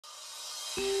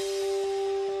So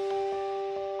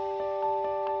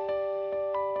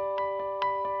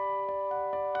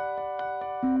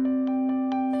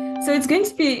it's going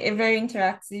to be a very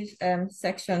interactive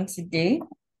section today.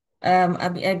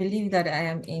 I believe that I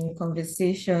am in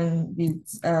conversation with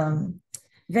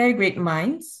very great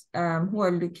minds who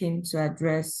are looking to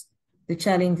address the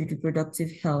challenge with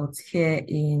reproductive health here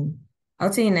in,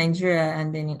 I'll say in Nigeria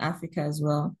and then in Africa as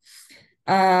well.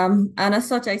 And as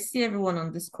such, I see everyone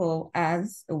on this call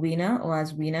as a winner or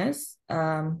as winners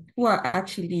who are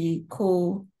actually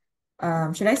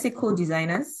should I say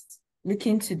co-designers,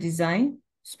 looking to design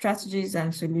strategies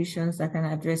and solutions that can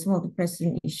address some of the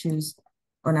pressing issues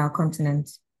on our continent.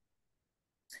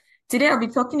 Today, I'll be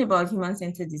talking about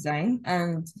human-centered design,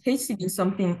 and HCD is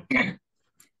something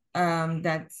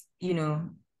that,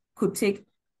 could take,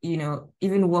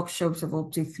 even workshops of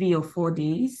up to 3 or 4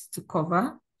 days to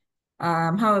cover.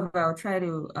 However, I'll try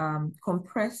to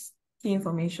compress key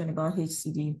information about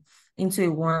HCD into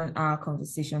a 1-hour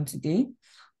conversation today.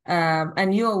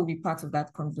 And you all will be part of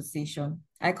that conversation.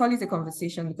 I call it a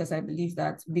conversation because I believe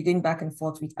that we're going back and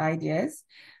forth with ideas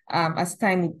as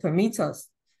time will permit us.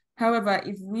 However,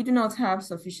 if we do not have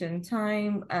sufficient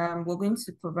time, we're going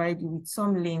to provide you with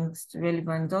some links to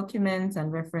relevant documents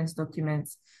and reference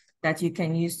documents that you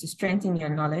can use to strengthen your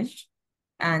knowledge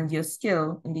and your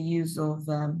skill in the use of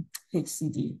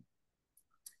HCD.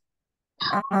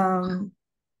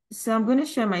 So I'm going to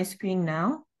share my screen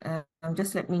now.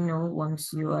 Just let me know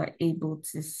once you are able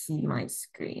to see my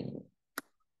screen.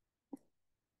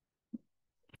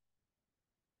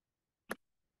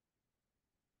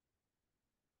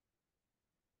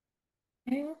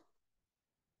 Okay.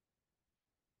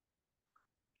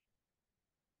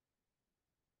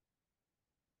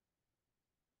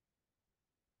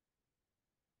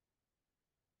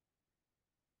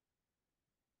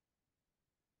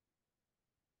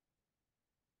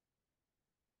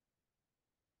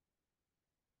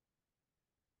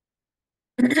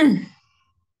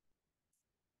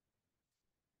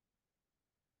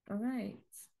 All right.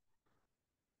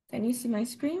 Can you see my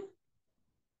screen?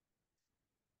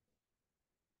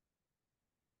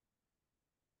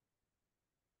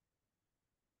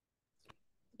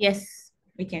 Yes,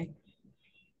 we can.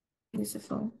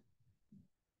 Beautiful.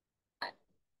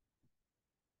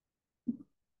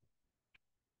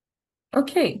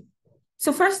 Okay.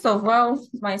 So first of all,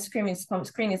 my screen is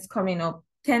coming up.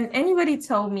 Can anybody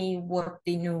tell me what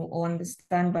they know or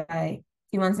understand by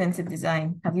human-centered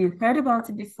design? Have you heard about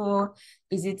it before?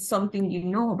 Is it something you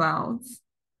know about?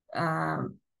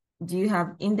 Do you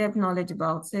have in-depth knowledge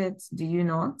about it? Do you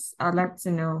not? I'd like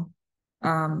to know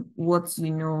what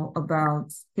you know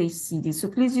about HCD. So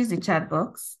please use the chat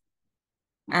box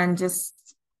and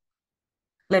just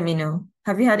let me know.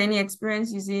 Have you had any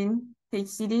experience using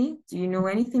HCD? Do you know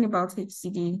anything about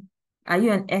HCD? Are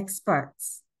you an expert?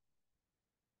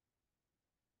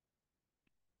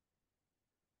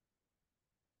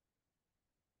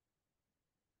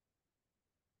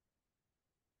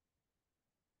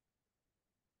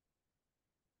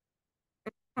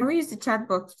 Can we use the chat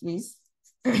box, please?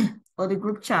 Or the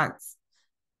group chat?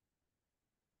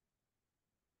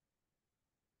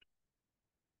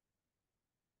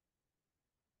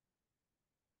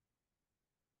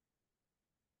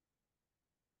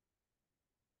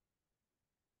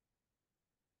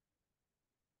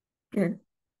 Good.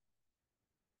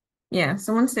 Yeah,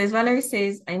 Valerie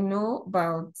says, I know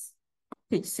about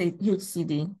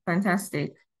HCD.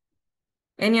 Fantastic.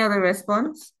 Any other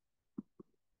response?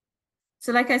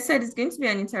 So like I said, it's going to be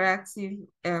an interactive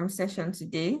session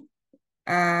today.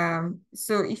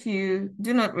 So if you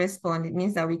do not respond, it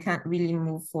means that we can't really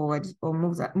move forward or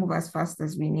move as fast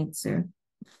as we need to.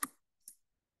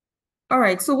 All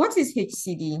right, so what is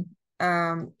HCD?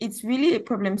 It's really a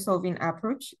problem-solving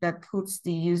approach that puts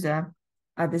the user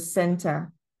at the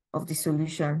center of the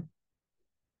solution.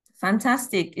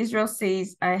 Fantastic. Israel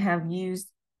says, I have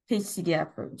used HCD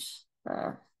approach.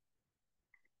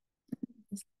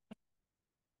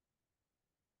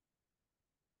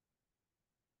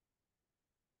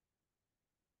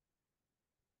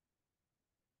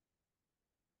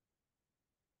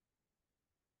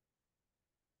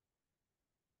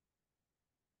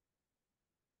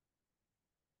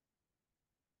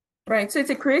 Right, so it's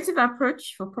a creative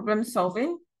approach for problem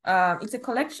solving. It's a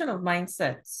collection of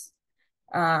mindsets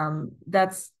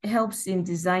that helps in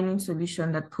designing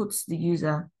solution that puts the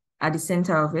user at the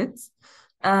center of it.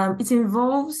 It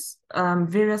involves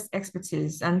various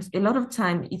expertise, and a lot of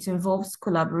time it involves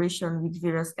collaboration with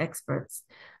various experts.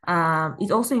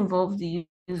 It also involves the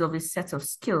use of a set of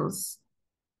skills,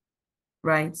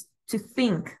 right, to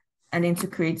think and then to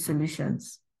create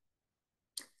solutions.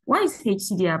 Why is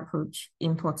HCD approach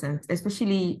important,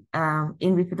 especially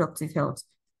in reproductive health?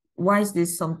 Why is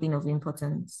this something of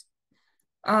importance?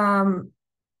 Um,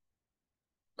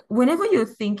 Whenever you're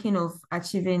thinking of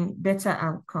achieving better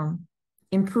outcome,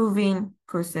 improving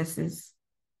processes,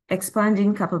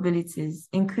 expanding capabilities,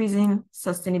 increasing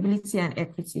sustainability and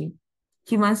equity,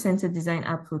 human-centered design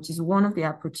approach is one of the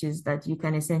approaches that you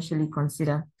can essentially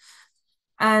consider.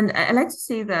 And I like to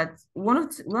say that one of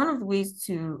the ways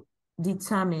to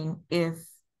determine if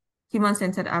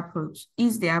human-centered approach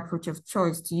is the approach of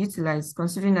choice to utilize,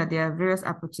 considering that there are various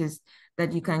approaches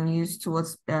that you can use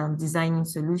towards designing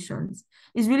solutions,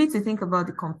 is really to think about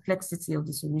the complexity of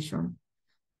the solution,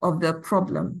 of the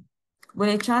problem. When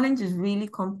a challenge is really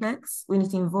complex, when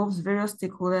it involves various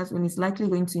stakeholders, when it's likely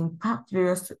going to impact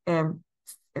various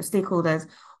stakeholders,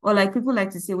 or like people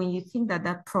like to say, when you think that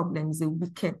that problem is a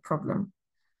wicked problem,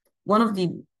 one of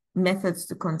the methods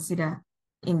to consider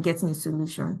in getting a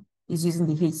solution is using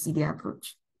the HCD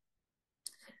approach.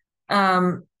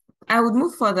 I would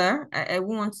move further. I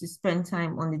won't want to spend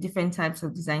time on the different types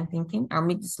of design thinking. I'll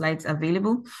make the slides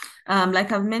available.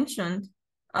 Like I've mentioned,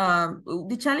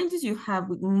 the challenges you have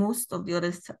with most of the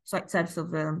other types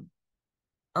of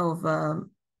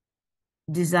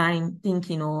design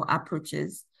thinking or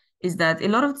approaches is that a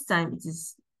lot of the time it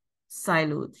is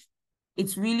siloed.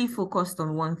 It's really focused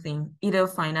on one thing, either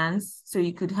finance. So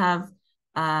you could have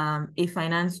a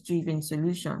finance-driven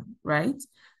solution, right?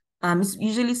 It's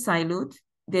usually siloed.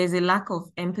 There's a lack of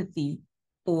empathy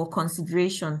or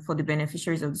consideration for the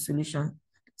beneficiaries of the solution.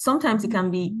 Sometimes it can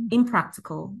be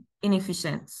impractical,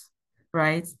 inefficient,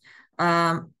 right?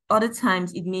 Other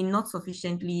times it may not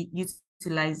sufficiently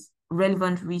utilize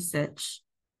relevant research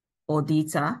or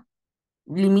data,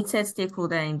 limited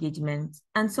stakeholder engagement,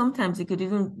 and sometimes it could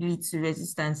even lead to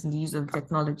resistance in the use of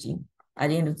technology at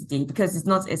the end of the day, because it's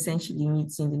not essentially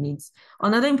meeting the needs.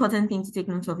 Another important thing to take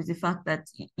note of is the fact that,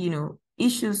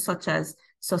 issues such as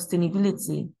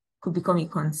sustainability could become a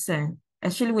concern,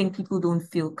 especially when people don't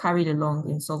feel carried along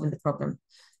in solving the problem.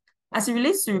 As it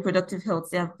relates to reproductive health,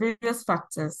 there are various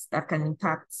factors that can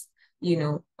impact,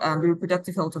 the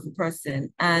reproductive health of a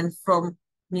person. And from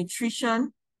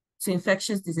nutrition to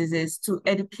infectious diseases to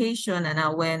education and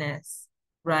awareness,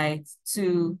 right?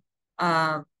 To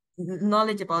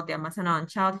knowledge about their maternal and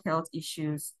child health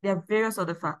issues. There are various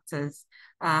other factors,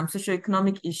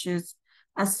 socioeconomic issues.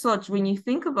 As such, when you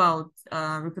think about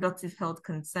reproductive health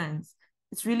concerns,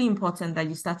 it's really important that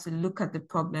you start to look at the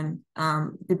problem,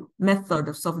 the method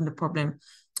of solving the problem,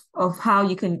 of how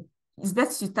you can, it's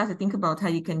best to start to think about how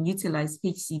you can utilize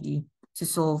HCD to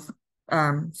solve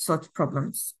such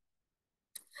problems.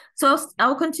 So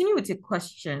I'll continue with a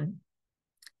question,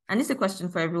 and it's a question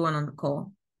for everyone on the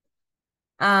call.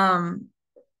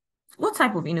 What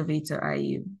type of innovator are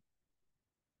you?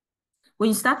 When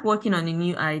you start working on a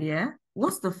new idea,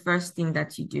 what's the first thing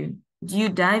that you do? Do you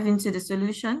dive into the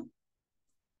solution?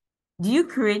 Do you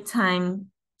create time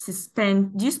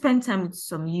do you spend time with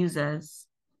some users?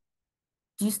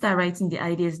 Do you start writing the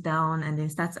ideas down and then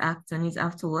start to act on it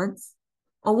afterwards?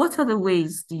 Or what other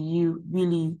ways do you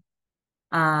really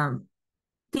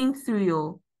think through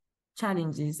your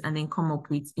challenges and then come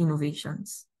up with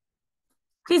innovations?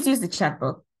 Please use the chat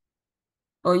box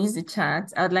or use the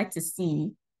chat. I'd like to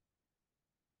see.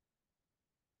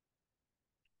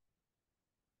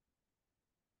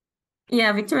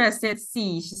 Yeah, Victoria said,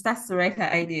 see, she starts to write her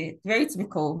idea. Very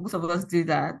typical. Most of us do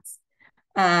that.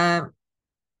 Uh,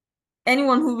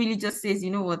 Anyone who really just says, you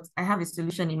know what, I have a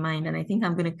solution in mind and I think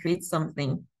I'm going to create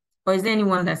something. Or is there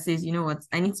anyone that says, you know what,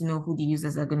 I need to know who the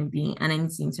users are going to be and I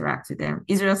need to interact with them?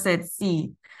 Israel said,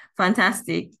 see,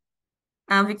 fantastic.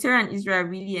 Victoria and Israel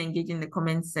really engage in the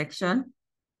comments section.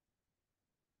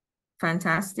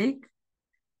 Fantastic.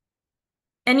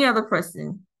 Any other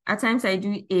person? At times I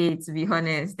do A, to be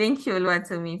honest. Thank you,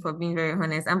 Oluwatomi, for being very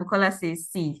honest. And Bukola says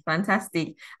C.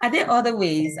 Fantastic. Are there other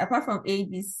ways, apart from A,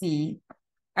 B, C,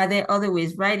 are there other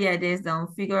ways? Write the ideas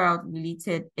down, figure out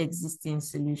related existing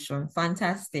solution.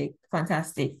 Fantastic.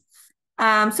 Fantastic. So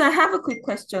I have a quick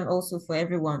question also for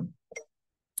everyone.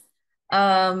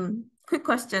 Quick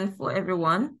question for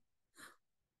everyone.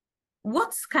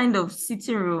 What kind of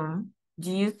sitting room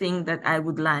do you think that I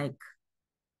would like?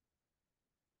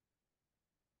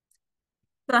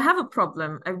 So I have a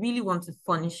problem. I really want to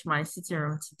furnish my sitting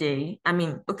room today. I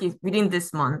mean, okay, within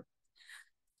this month.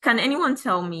 Can anyone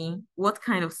tell me what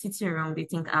kind of sitting room they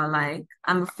think I like?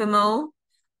 I'm a female.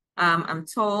 I'm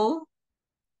tall.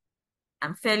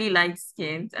 I'm fairly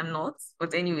light-skinned. I'm not,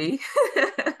 but anyway.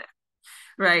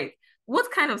 Right.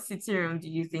 What kind of sitting room do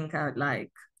you think I would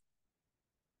like?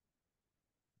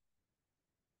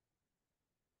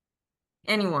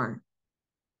 Anyone?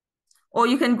 Or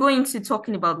you can go into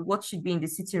talking about what should be in the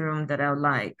sitting room that I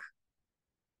like.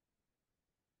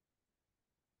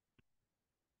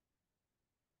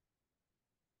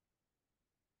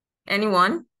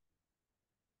 Anyone?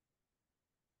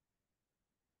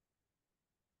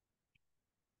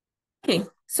 Okay,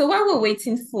 so while we're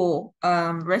waiting for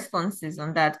responses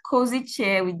on that, cozy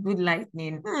chair with good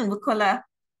lighting. Bukola,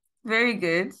 very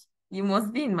good. You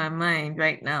must be in my mind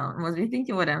right now. I must be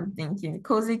thinking what I'm thinking.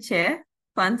 Cozy chair,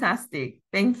 fantastic.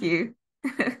 Thank you.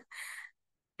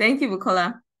 Thank you,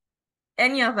 Bukola.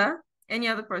 Any other? Any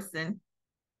other person?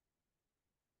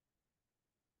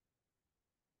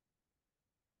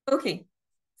 Okay,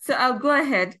 so I'll go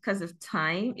ahead because of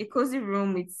time. A cozy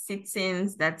room with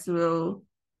sittings that will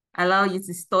allow you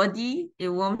to study, a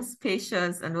warm,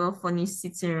 spacious, and well-furnished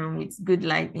sitting room with good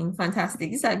lighting.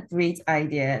 Fantastic. These are great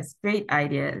ideas. Great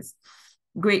ideas.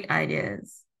 Great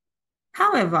ideas.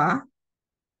 However,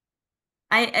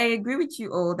 I agree with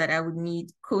you all that I would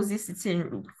need cozy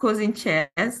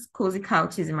chairs, cozy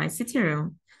couches in my sitting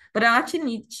room. But I actually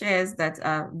need chairs that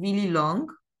are really long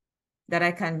that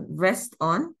I can rest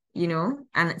on,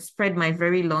 and spread my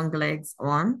very long legs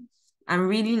on. I'm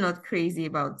really not crazy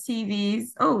about TVs.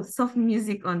 Oh, soft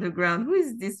music on the ground. Who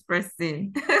is this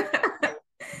person?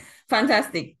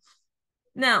 Fantastic.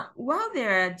 Now, while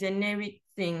there are generic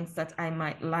things that I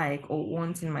might like or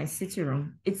want in my sitting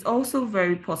room, it's also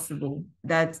very possible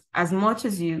that as much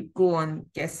as you go on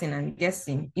guessing and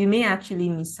guessing, you may actually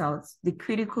miss out the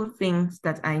critical things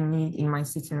that I need in my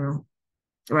sitting room,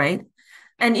 right?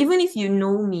 And even if you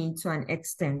know me to an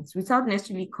extent, without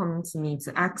necessarily coming to me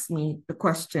to ask me the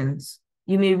questions,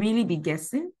 you may really be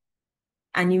guessing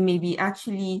and you may be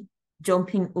actually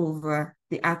jumping over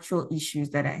the actual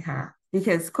issues that I have.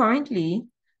 Because currently,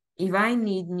 if I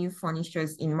need new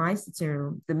furnitures in my sitting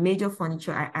room, the major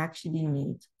furniture I actually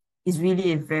need is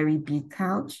really a very big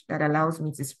couch that allows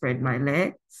me to spread my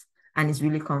legs and is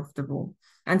really comfortable.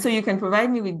 And so you can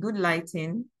provide me with good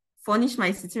lighting, furnish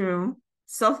my sitting room,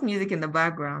 soft music in the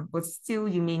background, but still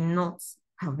you may not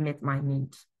have met my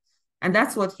need. And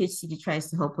that's what HCD tries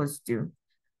to help us do.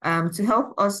 To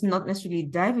help us not necessarily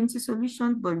dive into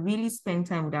solutions, but really spend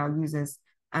time with our users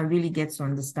and really get to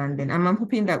understand them. And I'm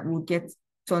hoping that we'll get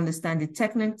to understand the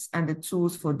techniques and the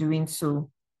tools for doing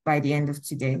so by the end of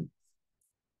today.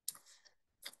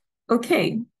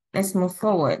 Okay, let's move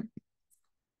forward.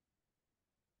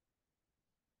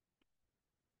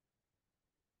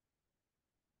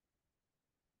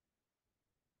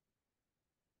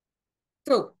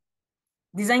 So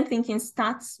design thinking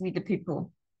starts with the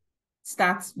people,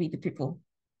 starts with the people,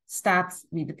 starts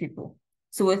with the people.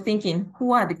 So we're thinking,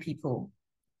 who are the people?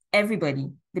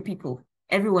 Everybody, the people,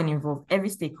 everyone involved, every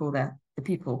stakeholder, the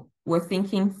people. We're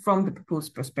thinking from the people's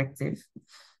perspective.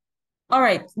 All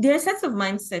right, there are sets of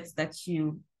mindsets that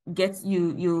you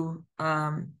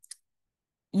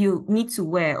need to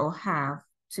wear or have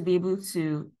to be able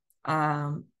to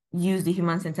use the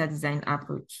human-centered design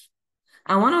approach.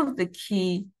 And one of the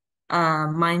key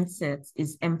mindsets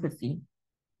is empathy.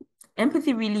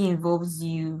 Empathy really involves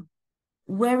you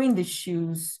wearing the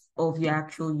shoes of your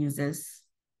actual users.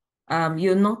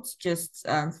 You're not just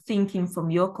thinking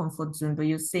from your comfort zone, but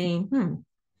you're saying,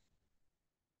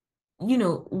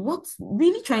 what's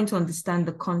really trying to understand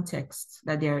the context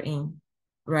that they're in,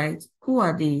 right? Who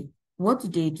are they? What do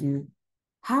they do?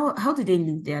 How do they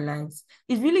live their lives?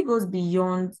 It really goes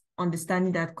beyond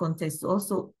understanding that context to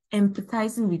also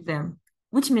empathizing with them,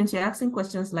 which means you're asking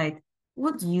questions like,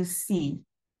 what do you see?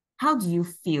 How do you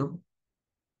feel?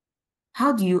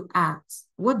 How do you act?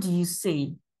 What do you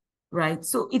say? Right?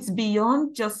 So it's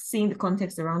beyond just seeing the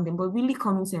context around them, but really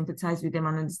coming to empathize with them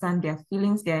and understand their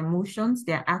feelings, their emotions,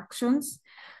 their actions,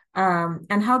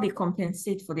 and how they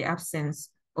compensate for the absence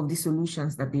of the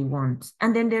solutions that they want.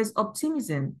 And then there's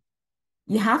optimism.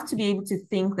 You have to be able to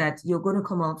think that you're going to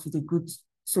come out with a good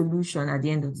solution at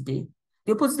the end of the day.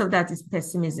 The opposite of that is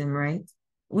pessimism, right?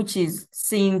 Which is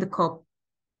seeing the cup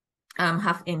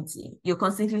half empty. You're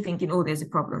constantly thinking, oh, there's a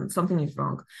problem, something is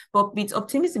wrong. But with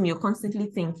optimism, you're constantly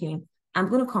thinking, I'm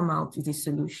going to come out with a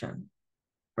solution,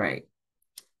 right?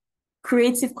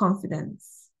 Creative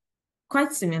confidence,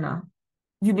 quite similar.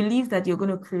 You believe that you're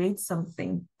going to create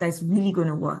something that's really going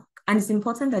to work. And it's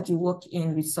important that you walk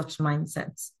in with such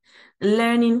mindsets.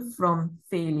 Learning from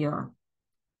failure.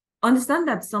 Understand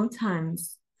that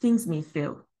sometimes things may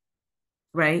fail,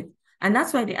 right? And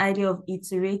that's why the idea of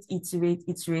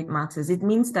iterate matters. It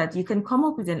means that you can come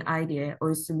up with an idea or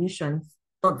a solution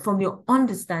from your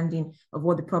understanding of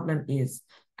what the problem is.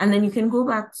 And then you can go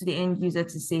back to the end user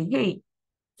to say, hey,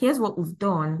 here's what we've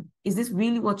done. Is this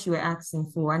really what you were asking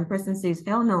for? And the person says,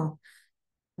 hell no.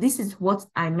 this is what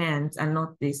I meant and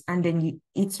not this. And then you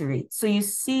iterate. So you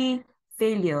see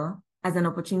failure as an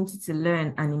opportunity to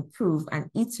learn and improve and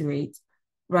iterate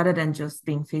rather than just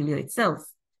being failure itself.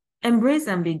 Embrace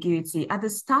ambiguity. At the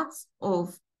start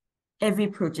of every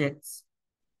project,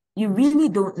 you really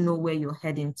don't know where you're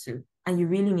heading to, and you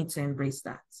really need to embrace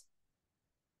that.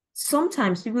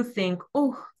 Sometimes people think,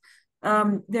 oh,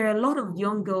 there are a lot of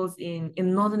young girls in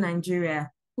northern Nigeria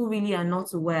who really are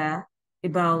not aware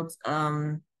about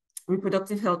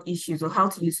reproductive health issues or how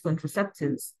to use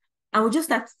contraceptives. And we just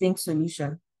have to think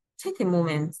solution. Take a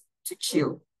moment to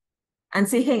chill and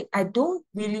say, hey, I don't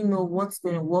really know what's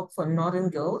going to work for northern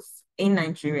girls in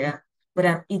Nigeria, but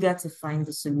I'm eager to find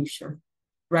the solution,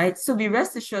 right? So be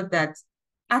rest assured that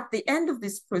at the end of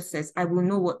this process, I will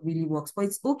know what really works, but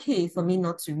it's okay for me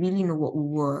not to really know what will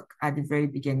work at the very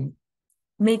beginning.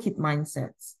 Make it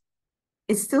mindsets.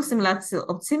 It's still similar to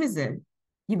optimism.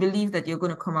 You believe that you're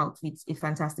going to come out with a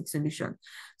fantastic solution.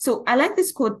 So I like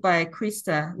this quote by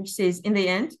Krista, which says, in the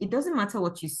end, it doesn't matter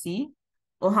what you see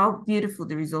or how beautiful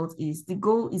the result is. The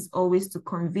goal is always to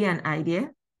convey an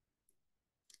idea,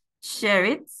 share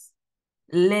it,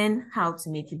 learn how to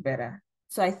make it better.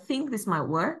 So I think this might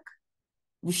work.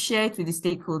 You share it with the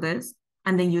stakeholders,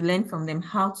 and then you learn from them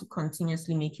how to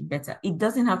continuously make it better. It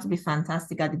doesn't have to be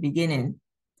fantastic at the beginning,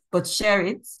 but share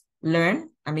it, learn,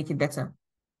 and make it better.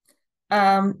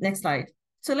 Next slide.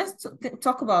 So let's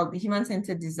talk about the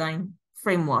human-centered design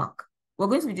framework. We're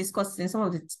going to be discussing some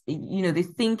of the, the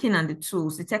thinking and the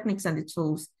tools, the techniques and the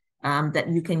tools that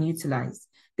you can utilize.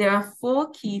 There are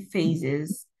 4 key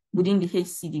phases within the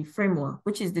HCD framework,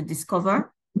 which is the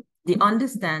discover, the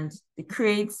understand, the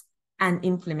create, and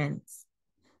implement.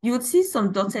 You would see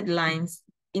some dotted lines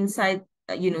inside,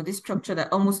 this structure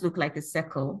that almost look like a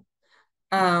circle.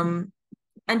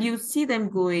 And you see them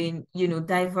going,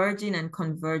 diverging and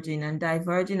converging and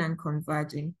diverging and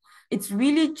converging. It's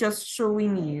really just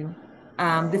showing you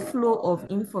the flow of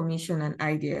information and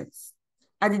ideas.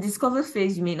 At the discover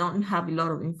phase, you may not have a lot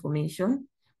of information,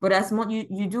 but as much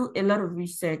you do a lot of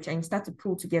research and you start to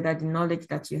pull together the knowledge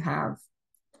that you have.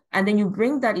 And then you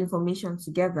bring that information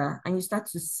together and you start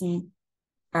to see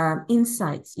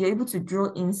insights. You're able to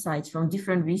draw insights from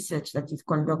different research that you've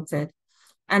conducted.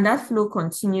 And that flow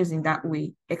continues in that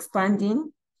way,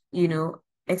 expanding,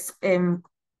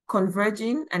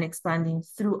 converging and expanding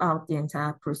throughout the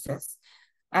entire process.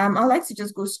 I'd like to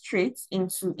just go straight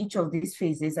into each of these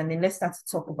phases, and then let's start to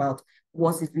talk about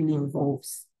what it really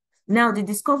involves. Now, the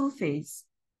discover phase.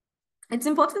 It's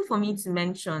important for me to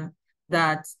mention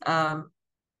that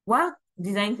while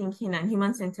design thinking and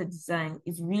human-centered design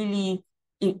it really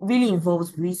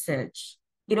involves research,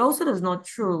 it also does not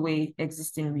throw away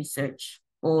existing research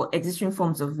or existing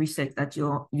forms of research that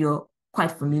you're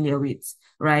quite familiar with,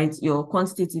 right? Your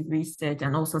quantitative research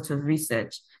and all sorts of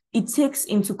research. It takes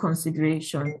into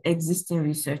consideration existing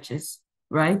researches,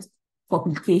 right?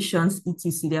 Publications,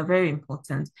 etc. They're very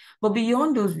important. But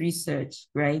beyond those research,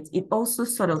 right, it also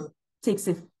sort of takes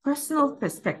a personal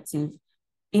perspective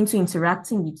into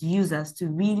interacting with users to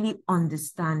really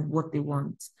understand what they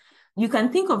want. You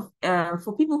can think of,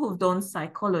 for people who've done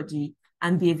psychology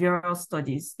and behavioral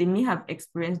studies, they may have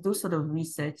experienced those sort of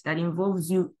research that involves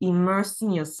you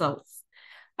immersing yourself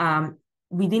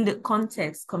within the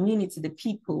context, community, the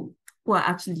people who are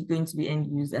actually going to be end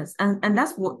users. And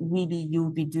that's what really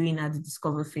you'll be doing at the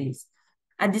discover phase.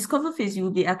 At discover phase, you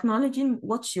will be acknowledging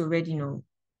what you already know,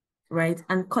 right?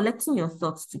 And collecting your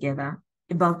thoughts together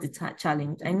about the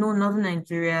challenge. I know Northern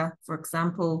Nigeria, for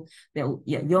example, there are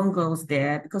young girls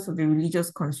there because of the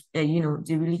religious,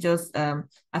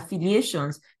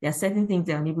 affiliations. There are certain things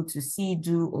they're unable to see,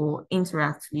 do, or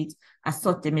interact with. As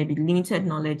such, there may be limited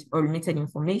knowledge or limited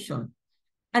information.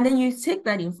 And then you take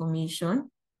that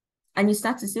information and you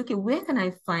start to say, okay, where can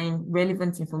I find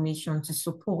relevant information to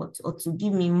support or to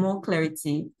give me more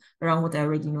clarity around what I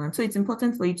already know? And so it's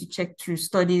important for you to check through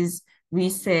studies,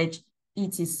 research,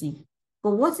 etc.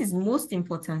 But what is most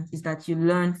important is that you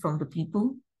learn from the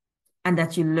people and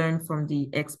that you learn from the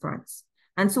experts.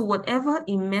 And so whatever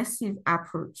immersive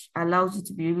approach allows you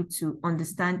to be able to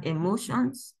understand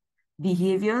emotions,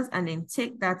 behaviors, and then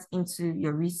take that into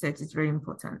your research is very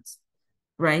important,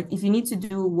 right? If you need to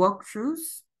do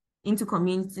walkthroughs into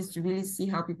communities to really see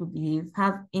how people behave,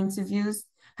 have interviews,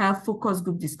 have focus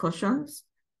group discussions,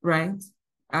 right?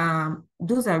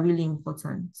 Those are really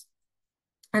important.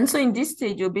 And so in this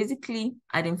stage, you're basically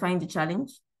identifying the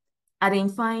challenge,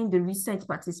 identifying the research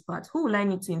participants. Who will I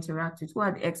need to interact with? Who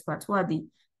are the experts? Who are the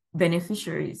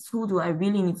beneficiaries? Who do I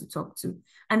really need to talk to?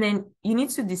 And then you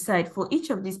need to decide for each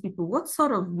of these people, what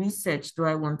sort of research do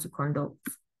I want to conduct,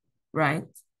 right?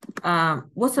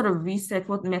 What sort of research,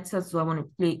 what methods do I want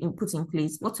to put in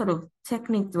place? What sort of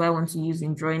technique do I want to use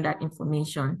in drawing that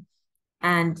information?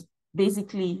 And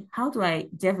basically, how do I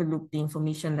develop the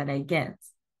information that I get?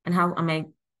 And how am I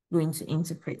going to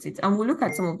interpret it? And we'll look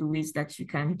at some of the ways that you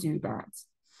can do that.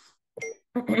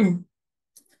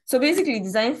 So basically,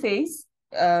 design phase,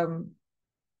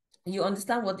 you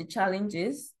understand what the challenge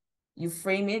is, you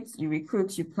frame it, you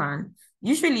recruit, you plan.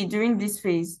 Usually during this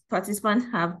phase, participants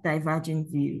have divergent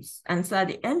views. And so at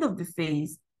the end of the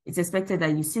phase, it's expected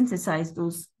that you synthesize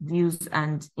those views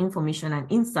and information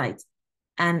and insights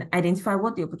and identify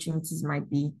what the opportunities might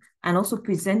be, and also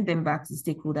present them back to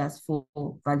stakeholders for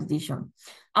validation.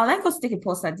 I'd like us to take a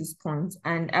pause at this point,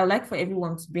 and I'd like for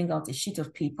everyone to bring out a sheet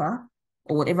of paper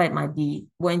or whatever it might be.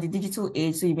 We're in the digital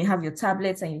age, so you may have your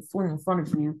tablets and your phone in front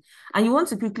of you, and you want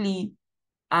to quickly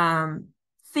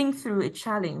think through a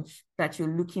challenge that you're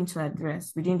looking to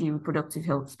address within the reproductive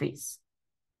health space.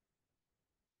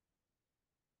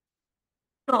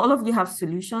 So all of you have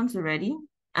solutions already,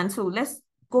 and so let's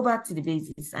go back to the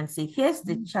basics and say, here's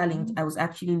the challenge I was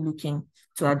actually looking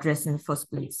to address in the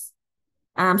first place.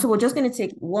 So we're just going to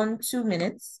take 1-2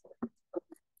 minutes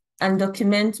and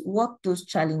document what those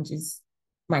challenges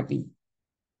might be.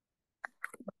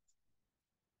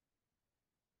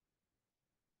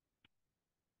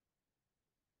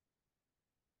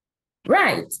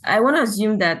 Right. I want to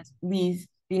assume that we've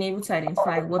been able to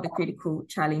identify what the critical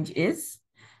challenge is.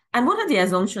 And what are the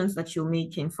assumptions that you're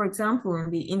making? For example, in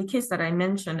the case that I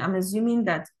mentioned, I'm assuming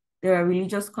that there are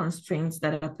religious constraints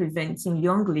that are preventing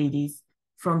young ladies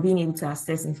from being able to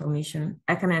access information.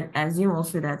 I can assume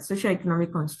also that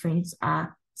socioeconomic constraints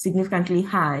are significantly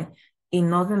high in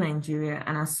northern Nigeria,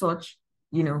 and as such,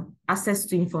 access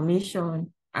to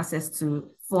information, access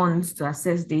to funds to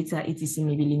access data, etc.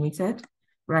 may be limited,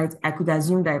 right? I could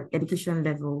assume that education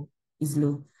level is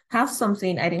low. Have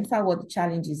something, identify what the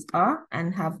challenges are,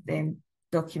 and have them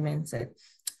documented.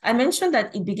 I mentioned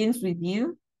that it begins with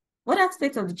you. What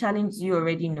aspects of the challenge do you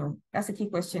already know? That's a key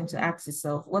question to ask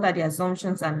yourself. What are the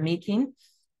assumptions I'm making?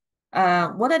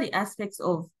 What are the aspects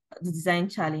of the design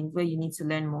challenge where you need to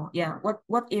learn more? Yeah,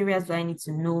 what areas do I need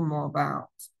to know more about?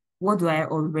 What do I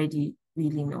already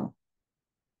really know?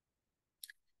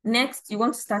 Next, you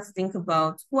want to start to think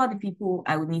about who are the people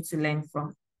I would need to learn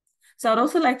from. So I'd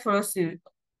also like for us to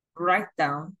write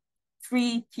down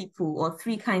 3 people or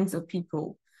 3 kinds of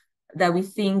people that we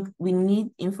think we need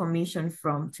information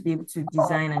from to be able to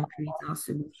design and create our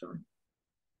solution.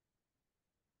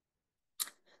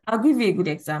 I'll give you a good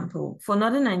example. For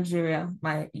Northern Nigeria,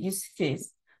 my use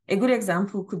case, a good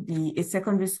example could be a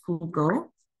secondary school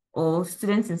girl or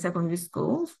students in secondary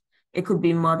schools. It could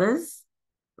be mothers,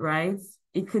 right?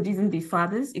 It could even be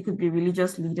fathers. It could be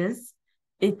religious leaders.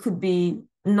 It could be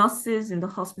nurses in the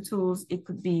hospitals. It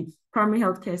could be primary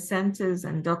healthcare centers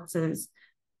and doctors.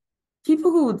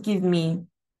 People who would give me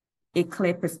a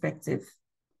clear perspective.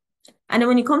 And then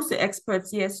when it comes to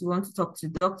experts, yes, you want to talk to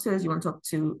doctors, you want to talk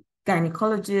to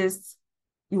gynecologists,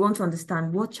 you want to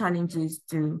understand what challenges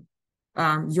do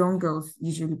young girls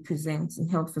usually present in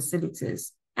health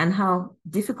facilities and how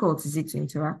difficult is it to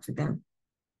interact with them.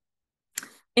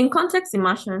 In context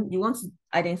immersion, you want to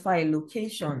identify a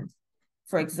location,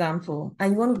 for example,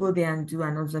 and you want to go there and do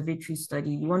an observatory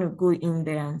study. You want to go in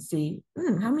there and say,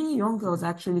 how many young girls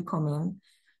actually come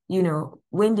in?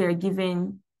 When they're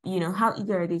given, how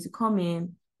eager are they to come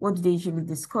in? What do they usually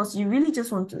discuss? You really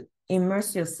just want to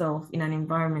immerse yourself in an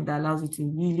environment that allows you to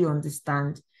really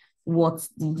understand what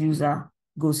the user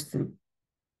goes through.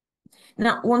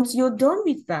 Now, once you're done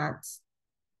with that,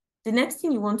 the next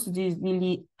thing you want to do is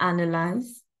really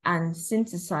analyze and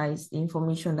synthesize the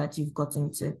information that you've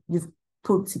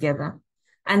put together.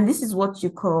 And this is what you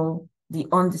call the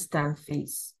understand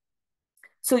phase.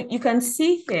 So you can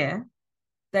see here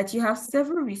that you have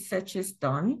several researches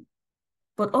done,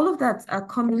 but all of that are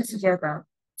coming together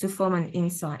to form an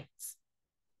insight.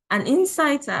 And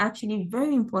insights are actually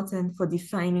very important for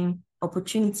defining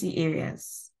opportunity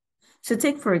areas. So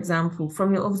take, for example,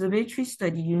 from your observatory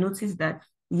study, you notice that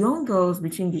young girls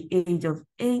between the age of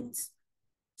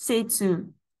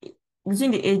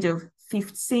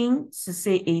 15 to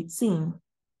say 18,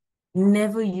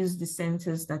 never use the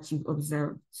centers that you've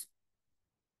observed.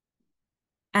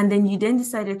 And then you then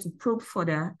decided to probe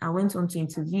further and went on to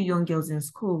interview young girls in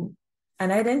school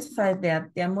and identified that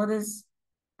their mothers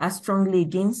are strongly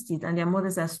against it and their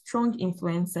mothers are strong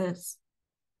influencers,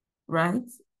 right,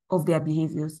 of their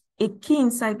behaviors. A key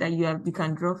insight that you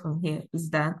can draw from here is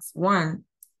that 1,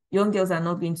 young girls are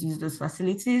not going to use those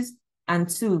facilities, and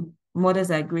 2,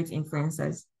 mothers are great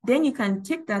influencers. Then you can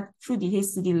take that through the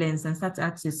HCD lens and start to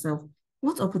ask yourself,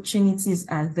 what opportunities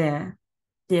are there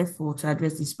therefore, to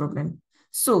address this problem.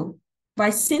 So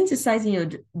by synthesizing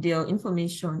your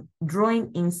information,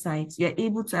 drawing insights, you're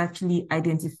able to actually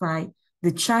identify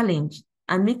the challenge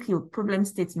and make your problem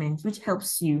statement, which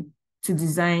helps you to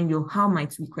design your how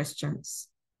might we questions.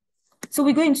 So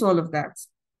we go into all of that.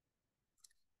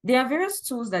 There are various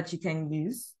tools that you can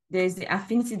use. There's the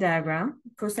affinity diagram,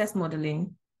 process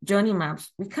modeling, journey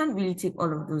maps. We can't really take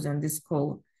all of those on this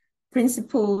call.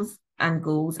 Principles and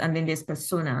goals, and then there's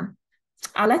persona.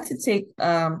 I like to take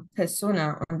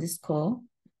persona on this call,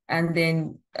 and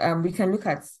then we can look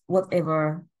at what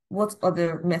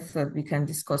other method we can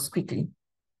discuss quickly.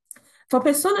 For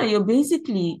persona, you're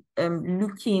basically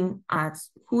looking at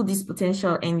who this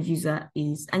potential end user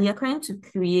is, and you're trying to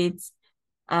create,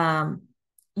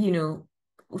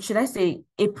 should I say,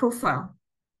 a profile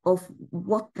of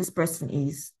what this person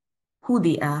is, who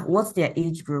they are, what's their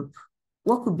age group,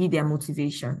 what could be their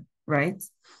motivation, right?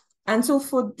 And so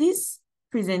for this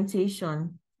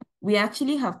presentation, we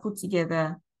actually have put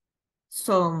together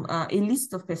a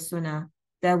list of persona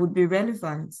that would be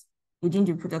relevant within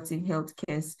the reproductive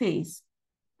healthcare space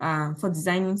for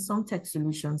designing some tech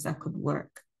solutions that could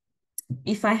work.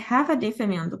 If I have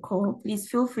Adefemi on the call, please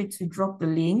feel free to drop the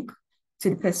link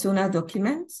to the persona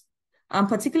document.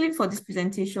 Particularly for this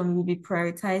presentation, we'll be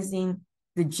prioritizing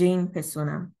the Jane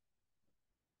persona.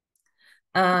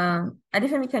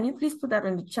 Adefemi, can you please put that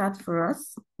on the chat for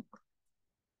us?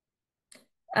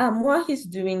 While he's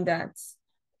doing that,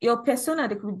 your persona,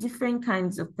 there could be different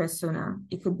kinds of persona.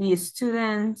 It could be a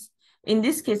student. In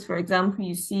this case, for example,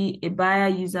 you see a buyer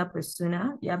user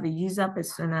persona, you have a user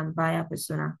persona and buyer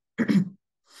persona.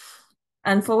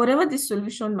 And for whatever this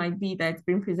solution might be that's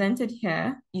been presented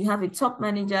here, you have a top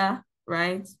manager,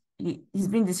 right? He's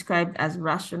been described as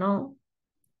rational.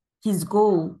 His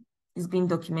goal is being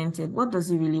documented. What does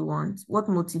he really want? What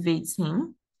motivates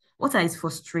him? What are his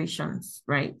frustrations,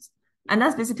 right? And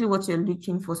that's basically what you're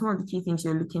looking for, some of the key things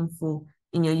you're looking for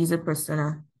in your user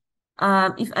persona.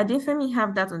 If Adefemi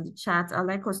have that on the chat, I'd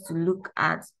like us to look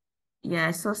at, yeah,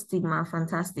 I saw stigma,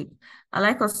 fantastic. I'd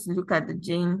like us to look at the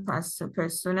Jane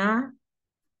persona.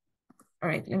 All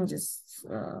right, let me just,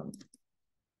 if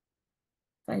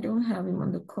I don't have him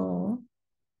on the call,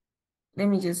 let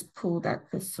me just pull that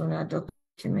persona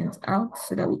document out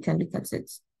so that we can look at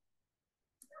it.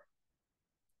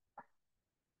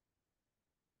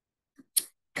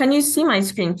 Can you see my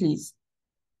screen, please?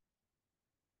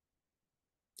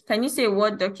 Can you see a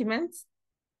Word document?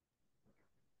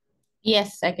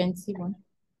 Yes, I can see one.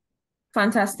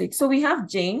 Fantastic. So we have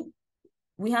Jane.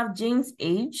 We have Jane's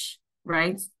age,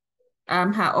 right?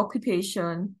 Her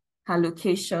occupation, her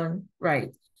location,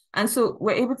 right? And so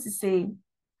we're able to say,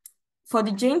 for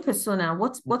the Jane persona,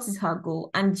 what is her goal?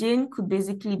 And Jane could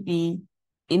basically be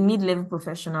a mid-level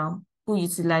professional who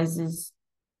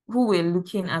we're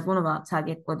looking as one of our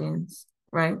target audience,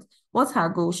 right? What's her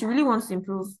goal? She really wants to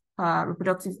improve her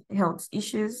reproductive health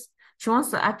issues. She wants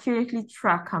to accurately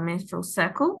track her menstrual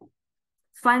cycle,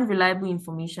 find reliable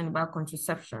information about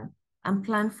contraception, and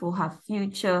plan for her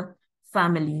future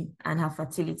family and her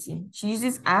fertility. She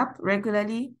uses app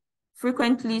regularly,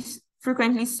 frequently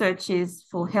searches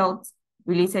for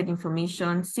health-related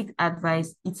information, seek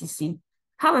advice, etc.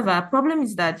 However, her problem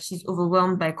is that she's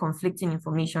overwhelmed by conflicting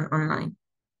information online,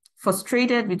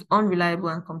 frustrated with unreliable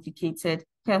and complicated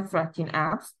health tracking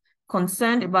apps,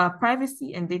 concerned about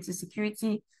privacy and data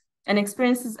security, and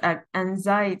experiences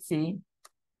anxiety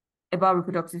about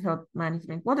reproductive health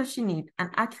management. What does she need?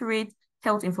 An accurate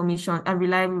health information and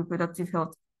reliable reproductive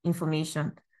health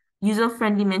information,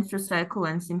 user-friendly menstrual cycle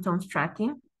and symptoms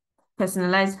tracking,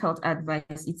 personalized health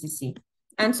advice, etc.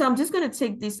 And so I'm just going to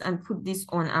take this and put this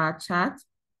on our chat,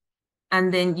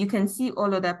 and then you can see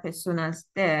all other personas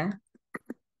there,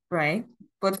 right?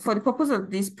 But for the purpose of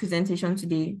this presentation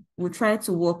today, we'll try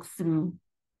to walk through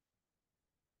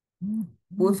the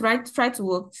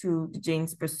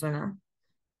Jane's persona.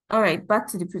 All right, back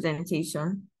to the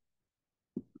presentation.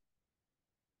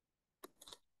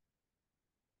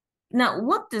 Now,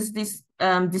 what does this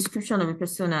description of a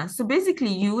persona? So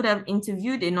basically, you would have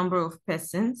interviewed a number of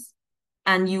persons,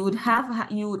 and you would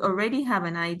already have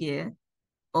an idea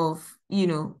of,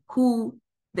 who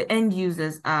the end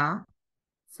users are.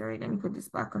 Sorry, let me put this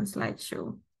back on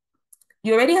slideshow.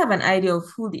 You already have an idea of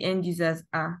who the end users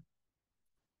are.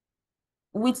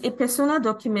 With a persona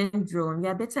document drawn, you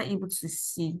are better able to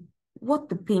see what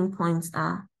the pain points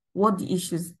are, what the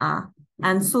issues are.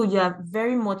 And so you are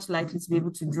very much likely to be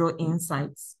able to draw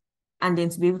insights and then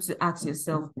to be able to ask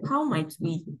yourself, how might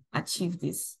we achieve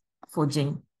this for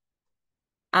Jane?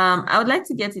 I would like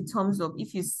to get a thumbs up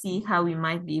if you see how we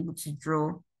might be able to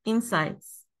draw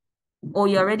insights or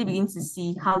you already begin to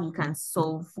see how you can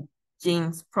solve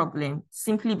Jane's problem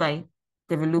simply by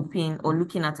developing or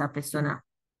looking at her persona.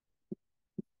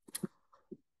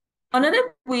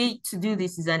 Another way to do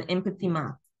this is an empathy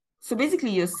map. So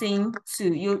basically you're saying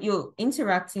you're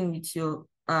interacting with your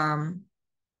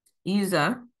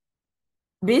user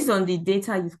based on the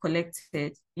data you've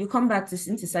collected. You come back to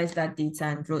synthesize that data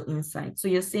and draw insight. So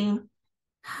you're saying,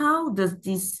 how does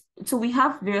this, so we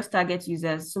have various target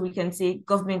users. So we can say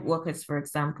government workers, for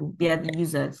example, they are the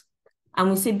users. And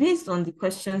we say, based on the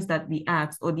questions that we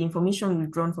asked or the information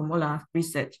we've drawn from all our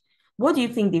research, what do you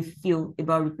think they feel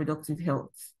about reproductive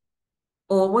health?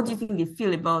 Or what do you think they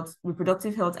feel about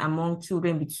reproductive health among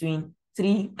children between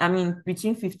 15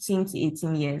 to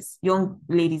 18 years, young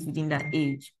ladies within that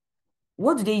age?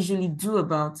 What do they usually do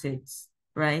about it,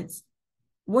 right?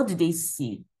 What do they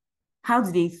see? How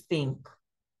do they think?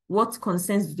 What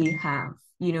concerns do they have,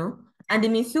 And they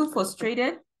may feel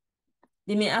frustrated.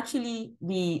 They may actually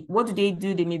be, what do they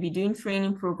do? They may be doing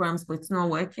training programs, but it's not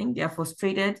working. They are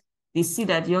frustrated. They see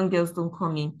that young girls don't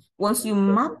come in. Once you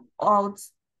map out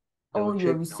all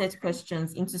your research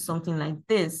questions into something like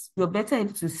this, you're better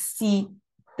able to see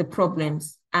the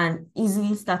problems and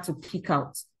easily start to pick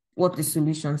out what the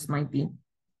solutions might be.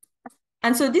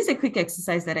 And so this is a quick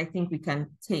exercise that I think we can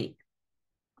take.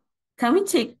 Can we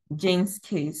take Jane's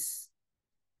case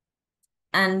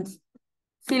and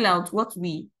fill out what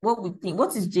we think?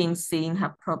 What is Jane saying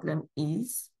her problem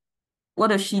is? What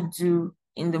does she do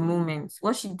in the moment?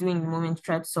 What's she doing in the moment to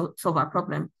try to solve her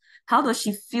problem? How does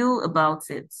she feel about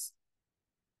it?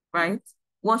 Right?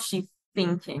 What's she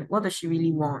thinking? What does she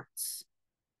really want?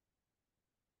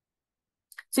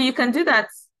 So you can do that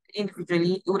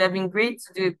individually. It would have been great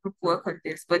to do a group work on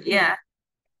this, but yeah.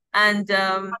 And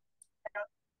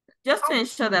just to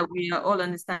ensure that we are all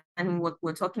understanding what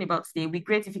we're talking about today, it'd be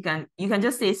great if you can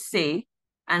just say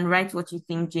and write what you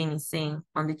think Jane is saying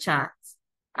on the chat,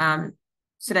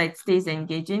 so that it stays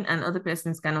engaging and other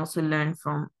persons can also learn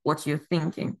from what you're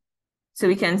thinking. So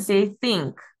we can say,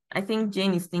 I think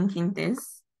Jane is thinking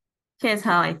this. Here's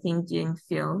how I think Jane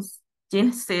feels.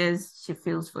 Jane says she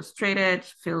feels frustrated,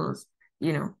 she feels,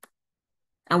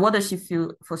 and what does she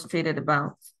feel frustrated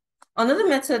about? Another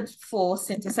method for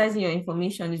synthesizing your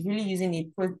information is really using a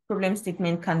problem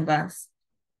statement canvas,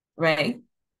 right?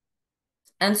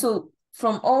 And so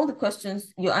from all the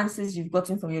questions, your answers you've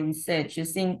gotten from your research, you're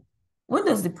saying, when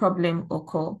does the problem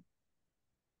occur?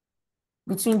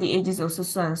 Between the ages of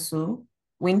so and so,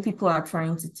 when people are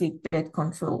trying to take birth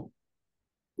control.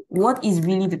 What is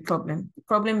really the problem? The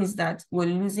problem is that we're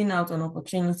losing out on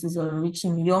opportunities of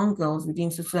reaching young girls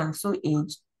within so and so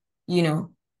age.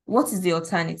 What is the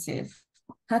alternative?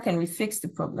 How can we fix the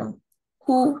problem?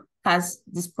 Who has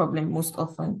this problem most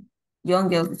often? Young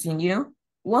girls between,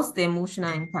 what's the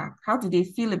emotional impact? How do they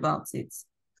feel about it?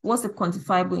 What's the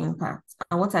quantifiable impact?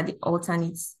 And what are the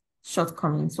alternate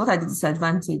shortcomings? What are the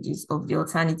disadvantages of the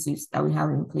alternatives that we have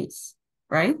in place,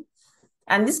 right?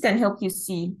 And this can help you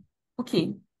see,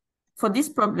 okay, for this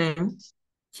problem,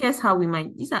 here's how we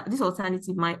might, this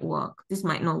alternative might work, this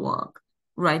might not work,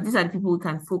 right? These are the people we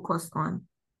can focus on.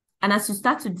 And as you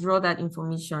start to draw that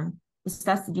information, it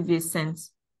starts to give you a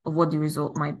sense of what the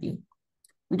result might be.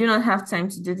 We do not have time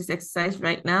to do this exercise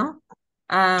right now,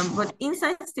 but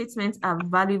insight statements are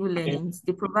valuable learnings.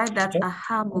 They provide that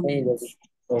aha moment,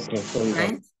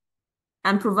 right?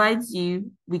 And provides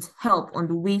you with help on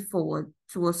the way forward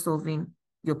towards solving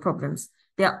your problems.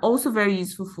 They are also very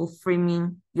useful for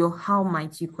framing your how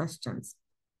might you questions.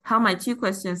 How might you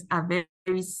questions are very,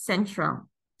 very central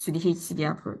to the HCD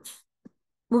approach.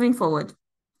 Moving forward,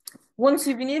 once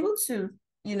you've been able to,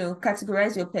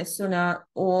 categorize your persona,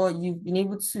 or you've been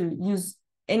able to use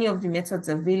any of the methods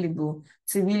available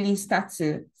to really start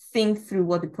to think through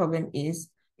what the problem is,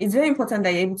 it's very important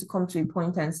that you're able to come to a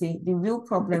point and say, the real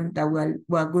problem that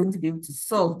we're going to be able to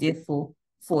solve, therefore,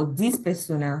 for this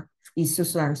persona is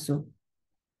so and so.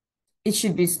 It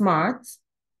should be smart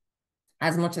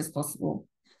as much as possible.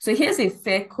 So here's a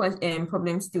fair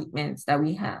problem statement that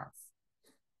we have.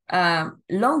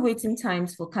 Long waiting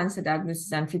times for cancer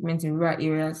diagnosis and treatment in rural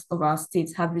areas of our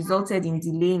states have resulted in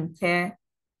delay in care,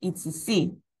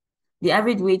 etc. The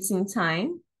average waiting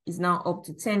time is now up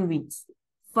to 10 weeks,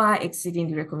 far exceeding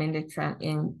the recommended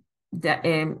time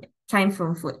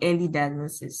frame for early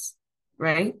diagnosis,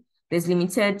 right? There's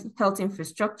limited health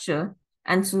infrastructure,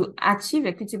 and to achieve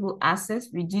equitable access,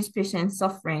 reduce patient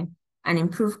suffering, and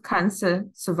improve cancer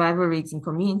survival rates in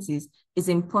communities, it's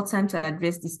important to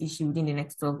address this issue within the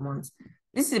next 12 months.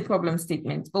 This is a problem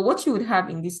statement, but what you would have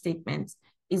in this statement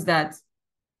is that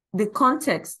the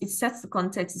context, it sets the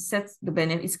context, it sets the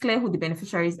benefit, it's clear who the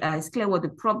beneficiaries are, it's clear what the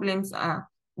problems are,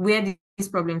 where these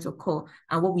problems occur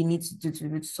and what we need to do to be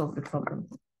able to solve the problem.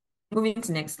 Moving to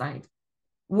the next slide.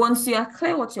 Once you are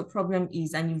clear what your problem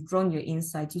is and you've drawn your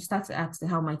insight, you start to ask the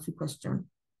how might you question.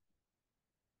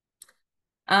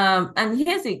 And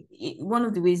here's one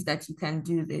of the ways that you can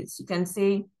do this. You can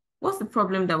say, what's the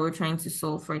problem that we're trying to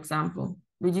solve? For example,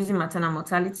 reducing maternal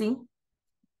mortality.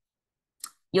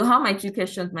 Your how might you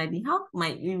questions might be, how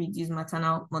might we reduce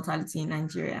maternal mortality in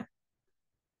Nigeria?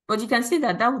 But you can see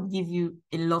that that would give you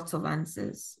a lot of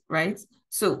answers, right?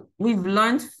 So we've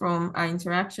learned from our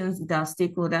interactions with our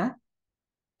stakeholder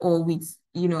or with,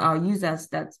 our users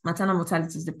that maternal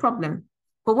mortality is the problem.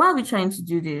 But while we're trying to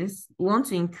do this, we want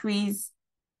to increase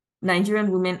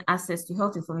Nigerian women access to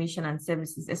health information and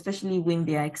services, especially when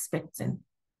they are expecting.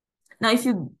 Now, if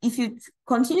you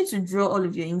continue to draw all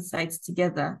of your insights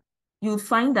together, you'll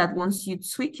find that once you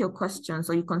tweak your questions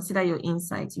or you consider your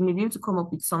insights, you may be able to come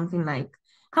up with something like,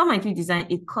 how might we design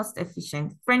a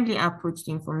cost-efficient, friendly approach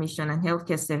to information and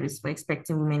healthcare service for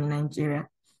expecting women in Nigeria?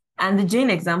 And the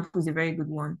Jane example is a very good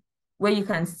one, where you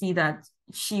can see that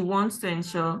she wants to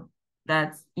ensure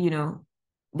that,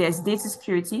 there's data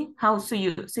security. So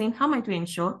you're saying, how might we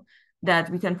ensure that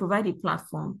we can provide a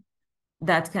platform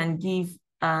that can give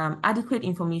adequate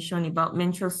information about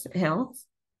menstrual health,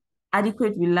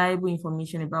 adequate, reliable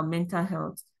information about mental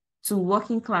health to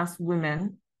working class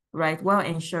women, right, while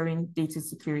ensuring data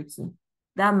security?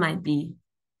 That might be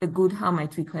a good how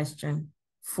might we question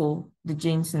for the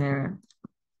Jane scenario.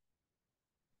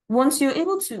 Once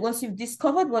you've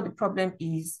discovered what the problem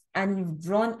is and you've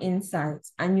drawn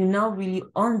insights and you now really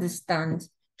understand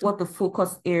what the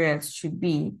focus areas should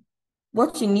be,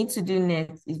 what you need to do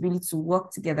next is really to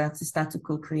work together to start to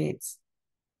co-create.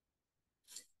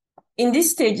 In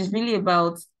this stage, it's really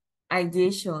about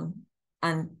ideation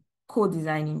and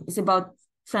co-designing. It's about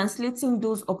translating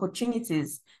those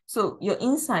opportunities. So your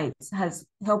insights has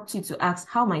helped you to ask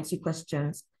how might you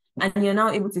questions, and you're now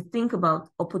able to think about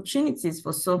opportunities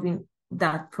for solving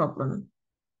that problem.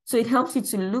 So it helps you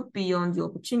to look beyond the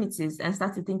opportunities and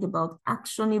start to think about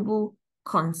actionable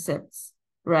concepts,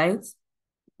 right?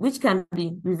 Which can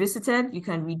be revisited, you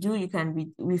can redo, you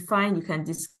can refine, you can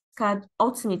discard,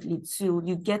 ultimately till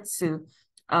you get to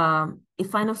a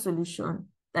final solution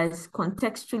that is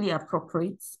contextually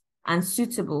appropriate and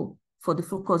suitable for the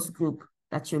focus group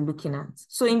that you're looking at.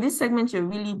 So in this segment, you're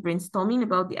really brainstorming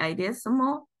about the ideas some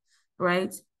more,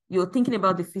 right? You're thinking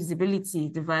about the feasibility,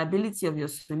 the viability of your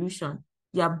solution.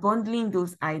 You're bundling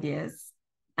those ideas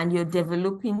and you're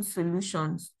developing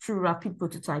solutions through rapid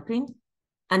prototyping.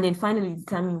 And then finally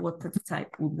determine what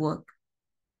prototype would work,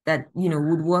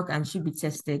 would work and should be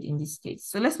tested in this case.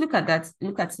 So let's look at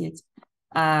it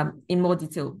in more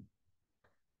detail.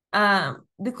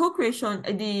 The co-creation,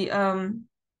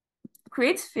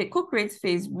 co-create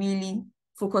phase really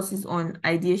focuses on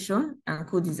ideation and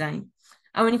co-design.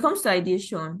 And when it comes to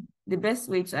ideation, the best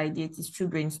way to ideate is through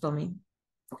brainstorming.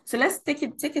 So let's take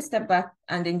a step back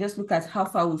and then just look at how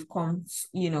far we've come,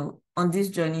 on this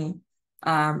journey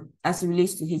as it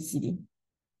relates to HCD.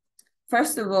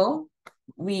 First of all,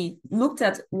 we looked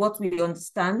at what we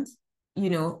understand,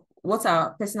 what's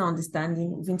our personal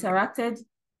understanding. We've interacted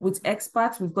with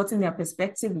experts, we've gotten their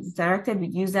perspective, we've interacted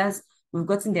with users, we've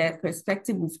gotten their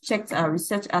perspective, we've checked our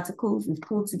research articles, we've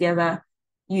pulled together,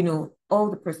 all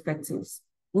the perspectives.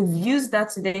 We've used that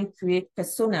to then create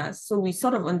personas. So we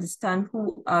sort of understand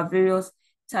who our various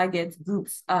target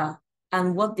groups are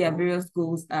and what their various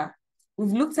goals are.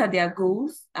 We've looked at their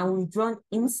goals and we've drawn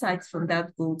insights from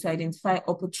that goal to identify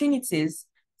opportunities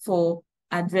for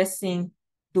addressing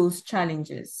those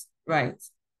challenges, right?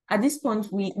 At this point,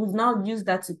 we've now used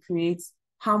that to create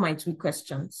how might we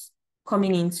questions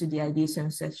coming into the ideation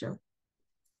section.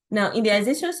 Now, in the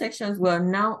ideation sections, we're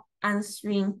now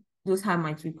answering those how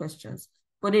might we questions.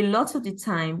 But a lot of the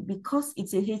time, because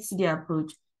it's a HCD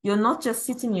approach, you're not just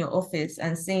sitting in your office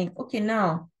and saying, okay,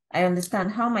 now I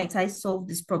understand, how might I solve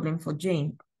this problem for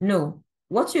Jane? No,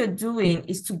 what you're doing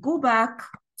is to go back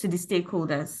to the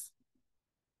stakeholders,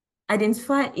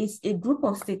 identify a group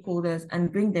of stakeholders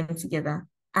and bring them together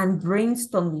and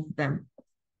brainstorm with them,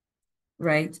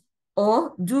 right?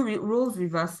 Or do roles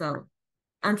reversal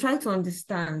and try to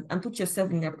understand and put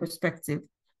yourself in their perspective.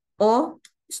 Or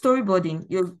storyboarding,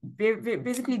 you're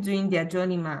basically doing their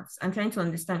journey maps and trying to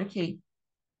understand, okay,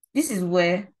 this is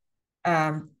where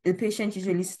the patient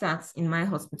usually starts in my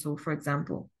hospital, for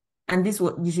example, and this is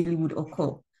what usually would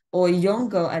occur. Or a young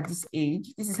girl at this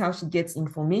age, this is how she gets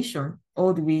information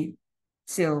all the way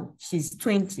till she's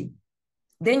 20.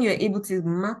 Then you're able to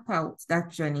map out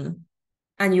that journey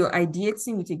and you're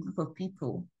ideating with a group of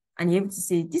people and you're able to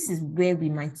say, this is where we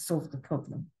might solve the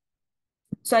problem.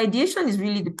 So ideation is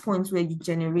really the point where you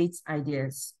generate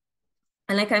ideas.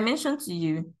 And like I mentioned to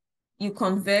you, you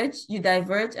converge, you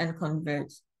diverge and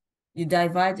converge. You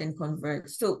diverge and converge.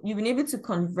 So you've been able to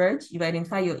converge, you've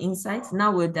identified your insights.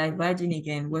 Now we're diverging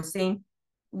again. We're saying,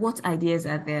 what ideas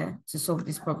are there to solve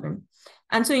this problem?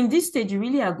 And so in this stage, you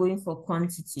really are going for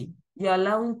quantity. You're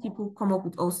allowing people come up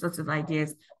with all sorts of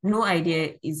ideas. No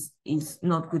idea is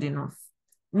not good enough.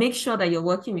 Make sure that you're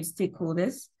working with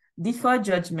stakeholders. Defer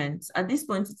judgment. At this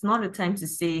point, it's not a time to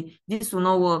say, this will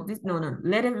not work. No.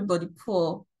 Let everybody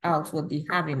pour out what they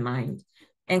have in mind.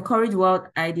 Encourage wild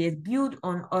ideas, build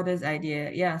on others'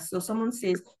 idea. Yeah, so someone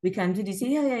says, we can do this.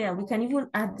 Yeah. We can even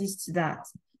add this to that.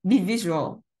 Be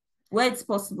visual. Where it's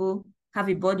possible, have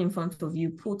a board in front of you,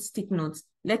 put stick notes,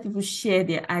 let people share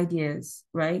their ideas,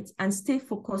 right? And stay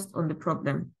focused on the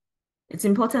problem. It's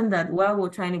important that while we're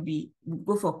trying to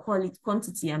go for quality,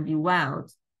 quantity and be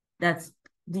wild, that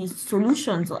the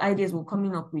solutions or ideas we're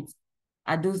coming up with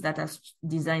are those that are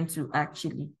designed to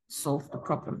actually solve the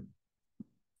problem.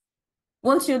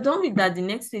 Once you're done with that, the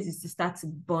next phase is to start to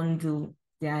bundle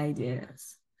the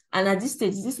ideas. And at this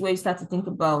stage, this is where you start to think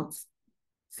about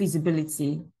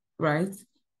feasibility, right?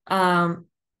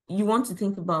 You want to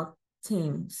think about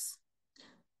teams.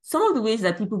 Some of the ways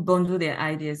that people bundle their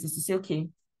ideas is to say, okay,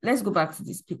 let's go back to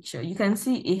this picture. You can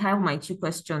see a how might you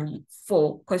question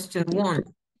for question 1.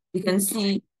 You can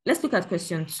see, let's look at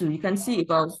question 2. You can see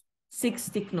about 6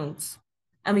 stick notes.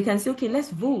 And we can say, okay, let's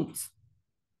vote.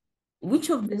 Which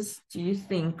of these do you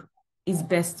think is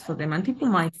best for them? And people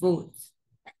might vote.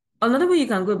 Another way you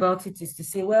can go about it is to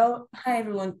say, well, hi,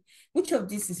 everyone. Which of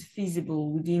this is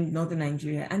feasible within Northern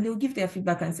Nigeria? And they'll give their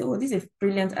feedback and say, oh, this is a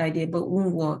brilliant idea, but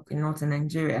won't work in Northern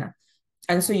Nigeria.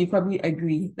 And so you probably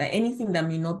agree that anything that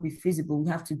may not be feasible, we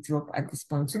have to drop at this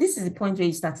point. So this is the point where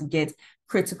you start to get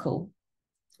critical,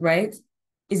 right?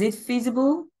 Is it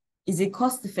feasible? Is it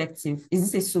cost effective?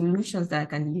 Is this a solution that I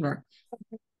can deliver?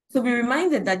 So be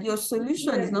reminded that your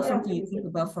solution is not something you think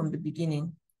about from the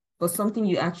beginning, but something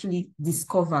you actually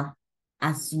discover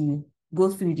as you go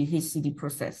through the HCD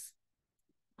process.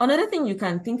 Another thing you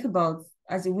can think about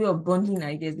as a way of bundling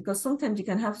ideas, because sometimes you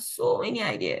can have so many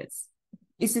ideas,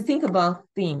 is to think about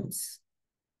themes.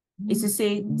 Is to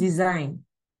say design.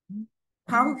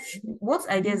 What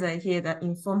ideas are here that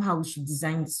inform how we should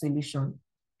design the solution?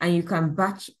 And you can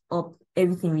batch up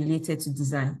everything related to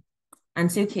design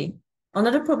and say, okay,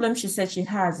 another problem she said she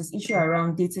has is issue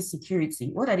around data security.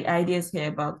 What are the ideas here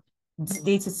about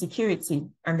data security?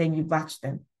 And then you batch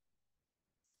them.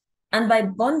 And by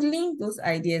bundling those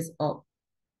ideas up,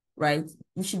 right,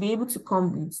 you should be able to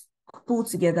pull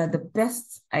together the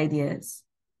best ideas,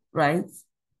 right?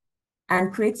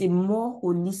 And create a more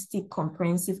holistic,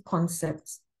 comprehensive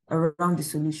concept around the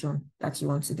solution that you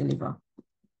want to deliver.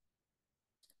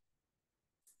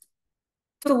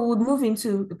 So we'll move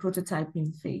into the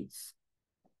prototyping phase.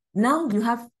 Now you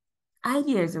have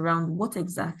ideas around what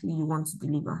exactly you want to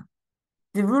deliver.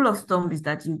 The rule of thumb is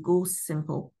that you go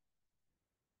simple.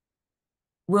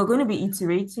 We're going to be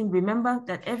iterating. Remember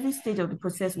that every stage of the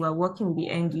process, we're working with the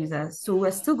end users. So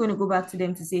we're still going to go back to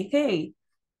them to say, hey,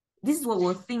 this is what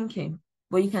we're thinking,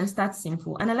 but you can start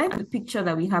simple. And I like the picture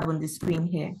that we have on the screen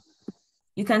here.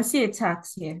 You can see a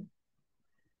tax here,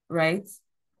 right?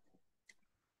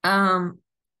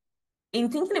 In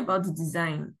thinking about the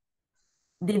design,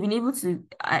 they've been able to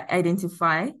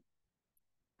identify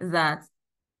that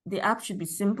the app should be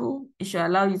simple. It should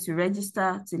allow you to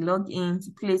register, to log in,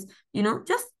 to place,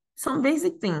 just some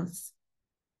basic things.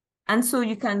 And so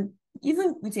you can,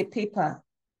 even with a paper,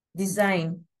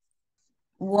 design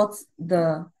what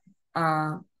the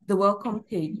welcome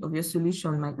page of your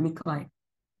solution might look like.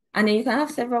 And then you can have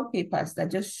several papers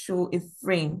that just show a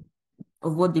frame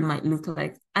of what they might look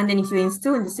like. And then if you're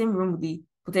still in the same room with the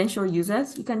potential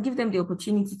users, you can give them the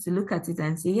opportunity to look at it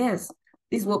and say, yes,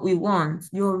 this is what we want.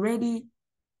 You're already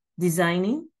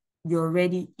designing, you're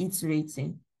already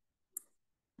iterating.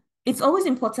 It's always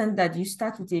important that you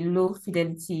start with a low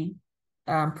fidelity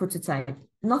prototype.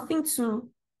 You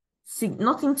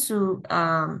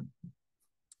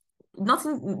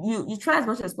try as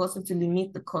much as possible to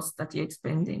limit the cost that you're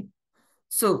expending.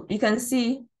 So you can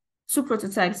see 2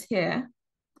 prototypes here,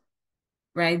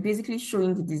 right? Basically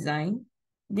showing the design,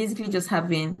 basically just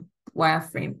having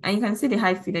wireframe. And you can see the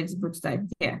high fidelity prototype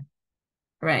here,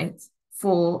 right?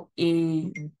 For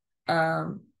a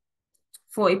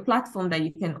platform that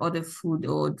you can order food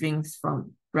or drinks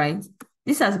from, right?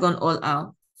 This has gone all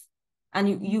out.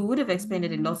 And you would have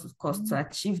expended a lot of cost to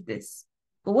achieve this.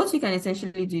 But what you can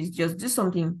essentially do is just do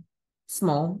something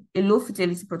small, a low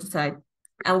fidelity prototype,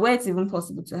 and where it's even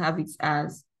possible to have it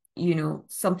as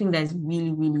something that is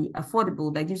really, really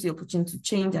affordable, that gives you the opportunity to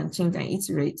change and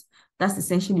iterate, that's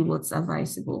essentially what's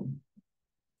advisable.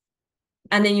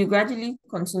 And then you gradually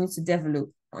continue to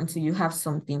develop until you have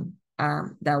something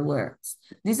that works.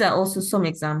 These are also some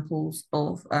examples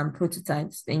of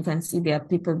prototypes. And you can see they are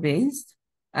paper-based,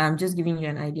 just giving you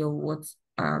an idea of what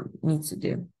needs to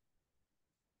do.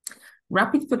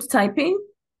 Rapid prototyping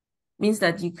means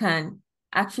that you can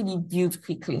actually build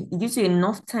quickly. It gives you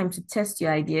enough time to test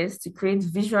your ideas, to create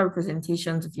visual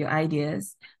representations of your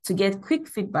ideas, to get quick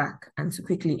feedback, and to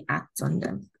quickly act on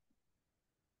them.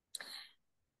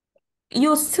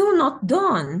 You're still not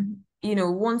done.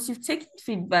 Once you've taken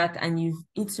feedback and you've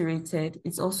iterated,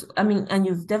 and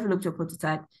you've developed your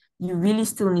prototype, you really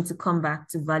still need to come back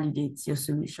to validate your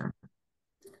solution.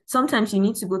 Sometimes you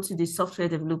need to go to the software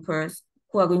developers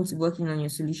who are going to be working on your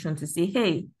solution to say,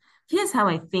 hey, here's how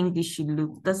I think this should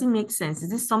look. Does it make sense? Is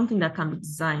this something that can be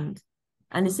designed?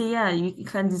 And they say, yeah, you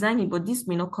can design it, but this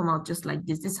may not come out just like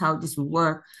this. This is how this will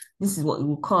work. This is what it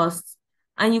will cost.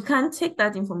 And you can take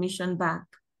that information back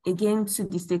again to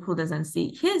the stakeholders and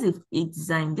say, here's a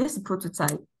design, there's a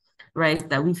prototype, right,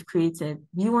 that we've created.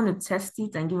 Do you want to test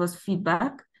it and give us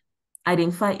feedback,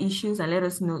 identify issues, and let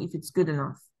us know if it's good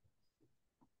enough?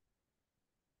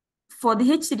 For the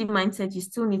HCD mindset, you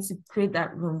still need to create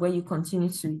that room where you continue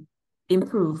to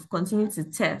improve, continue to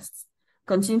test,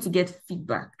 continue to get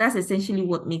feedback. That's essentially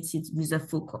what makes it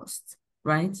user-focused,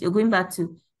 right? You're going back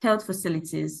to health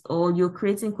facilities, or you're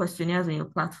creating questionnaires on your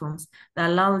platforms that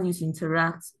allow you to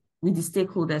interact with the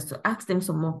stakeholders, to ask them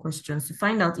some more questions, to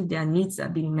find out if their needs are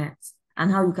being met and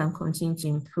how you can continue to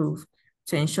improve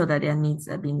to ensure that their needs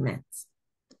are being met.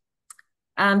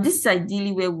 This is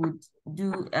ideally where we would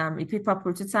do a paper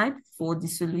prototype for the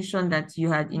solution that you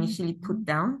had initially put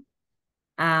down.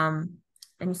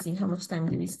 Let me see, how much time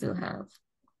do we still have?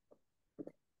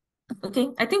 Okay,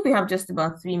 I think we have just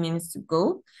about 3 minutes to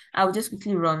go. I'll just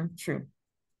quickly run through.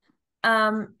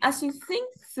 As you think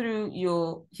through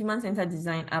your human-centered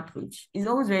design approach, it's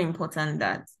always very important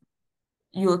that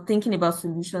you're thinking about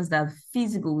solutions that are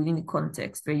feasible within the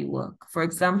context where you work. For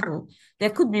example, there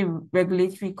could be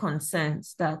regulatory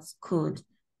concerns that could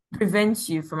prevent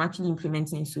you from actually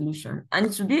implementing a solution. And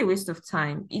it would be a waste of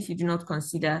time if you do not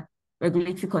consider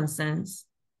regulatory concerns,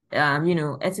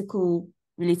 ethical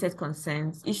related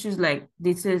concerns, issues like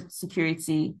data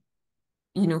security,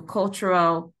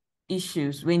 cultural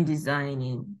issues when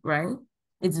designing, right?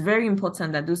 It's very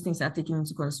important that those things are taken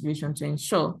into consideration to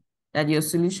ensure that your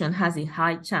solution has a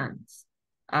high chance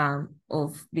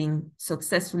of being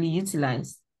successfully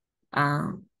utilized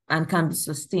and can be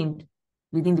sustained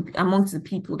amongst the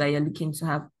people that you're looking to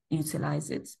have utilize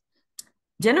it.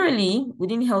 Generally,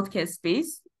 within healthcare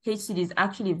space, HCD is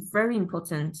actually a very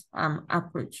important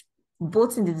approach,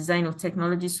 both in the design of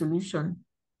technology solution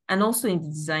and also in the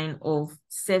design of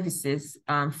services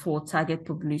for target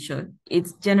population. It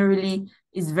generally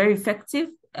is very effective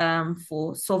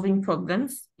for solving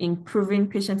problems, improving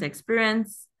patient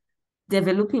experience,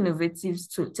 developing innovative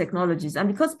technologies. And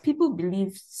because people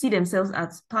see themselves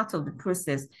as part of the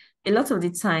process, a lot of the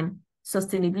time,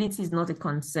 sustainability is not a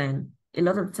concern. A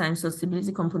lot of times,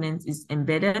 sustainability component is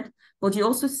embedded, but you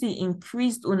also see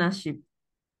increased ownership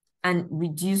and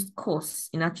reduced costs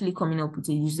in actually coming up with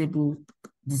a usable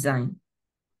design.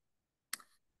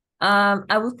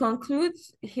 I will conclude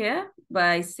here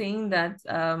by saying that,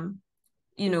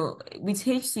 with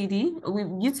HCD,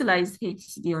 we've utilized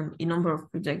HCD on a number of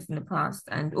projects in the past,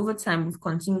 and over time, we've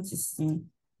continued to see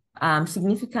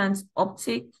significant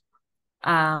uptake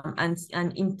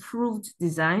and improved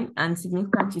design and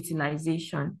significant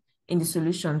utilization in the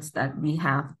solutions that we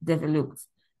have developed.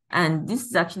 And this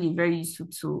is actually a very useful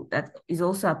tool that is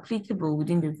also applicable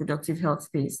within the reproductive health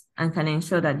space and can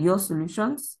ensure that your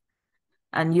solutions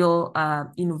and your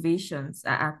innovations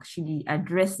are actually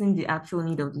addressing the actual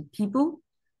need of the people,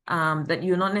 that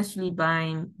you're not necessarily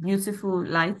buying beautiful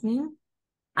lighting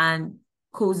and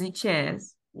cozy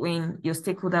chairs when your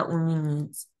stakeholder only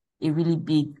needs a really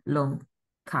big, long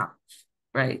couch,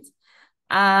 right?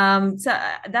 So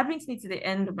that brings me to the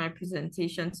end of my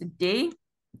presentation today.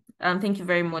 Thank you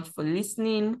very much for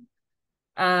listening.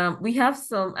 We have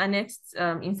some annexed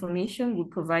information. We'll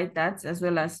provide that, as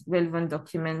well as relevant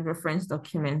reference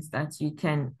documents that you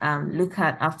can look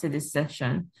at after this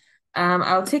session.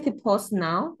 I'll take a pause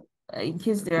now in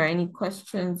case there are any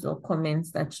questions or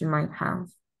comments that you might have.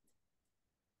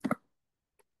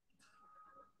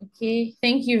 Okay,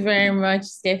 thank you very much,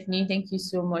 Stephanie. Thank you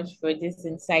so much for this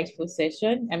insightful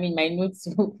session. I mean, my notes,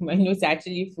 my notes are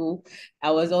actually full. I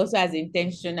was also as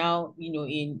intentional,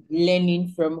 in learning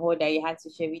from all that you had to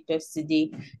share with us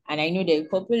today. And I know there are a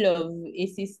couple of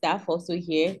AC staff also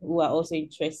here who are also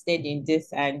interested in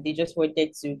this, and they just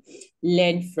wanted to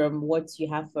learn from what you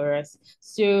have for us.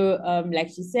 So, like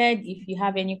she said, if you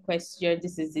have any questions,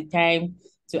 this is the time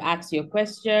to ask your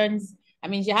questions. I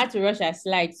mean, she had to rush her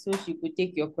slides so she could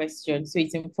take your questions. So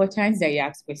it's important that you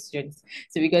ask questions.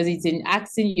 So because it's in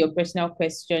asking your personal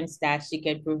questions that she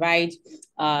can provide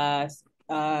uh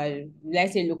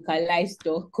let's say localized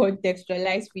or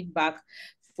contextualized feedback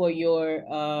for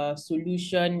your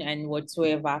solution and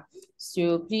whatsoever.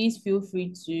 So please feel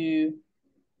free to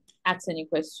ask any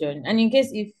question. And in case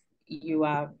if you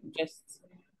are just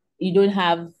you don't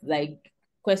have like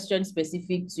questions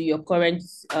specific to your current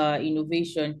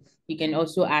innovation, you can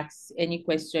also ask any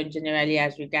question generally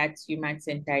as regards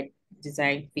human-centered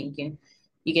design thinking.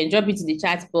 You can drop it in the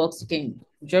chat box. You can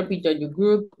drop it on your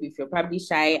group. If you're probably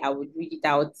shy, I would read it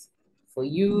out for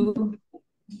you.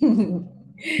 And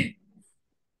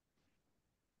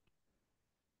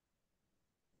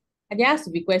there has to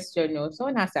be question, no?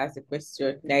 Someone has to ask a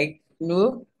question. Like,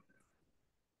 no?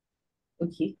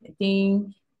 Okay, I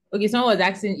think okay, someone was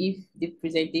asking if the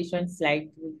presentation slide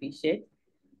would be shared.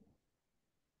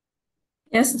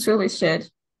 Yes, it's really shared.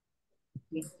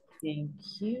 Okay, thank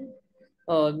you.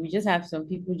 Oh, we just have some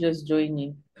people just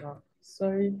joining. Oh,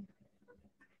 sorry.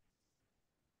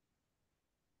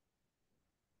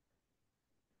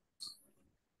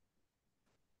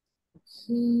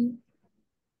 Okay.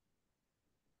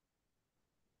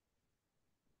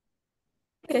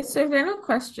 Okay, so if there are no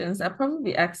questions, I'll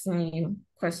probably be asking you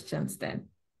questions then.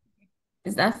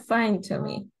 Is that fine,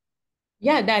 Tommy?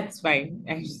 Yeah, that's fine.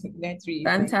 Actually, that's really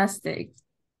fine. Fantastic.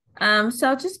 So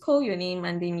I'll just call your name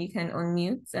and then you can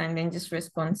unmute and then just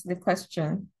respond to the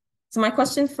question. So my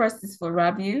question first is for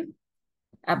Rabiu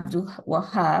Abdul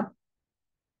Wahab.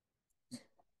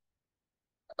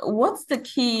 What's the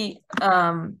key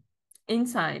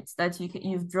insights that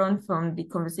you've drawn from the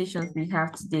conversations we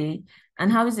have today,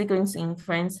 and how is it going to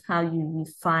influence how you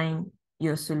refine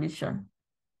your solution?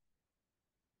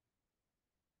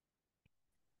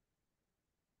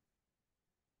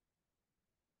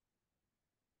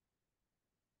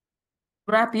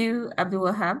 Rabiu Abdul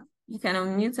Wahab, you can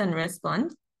unmute and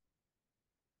respond.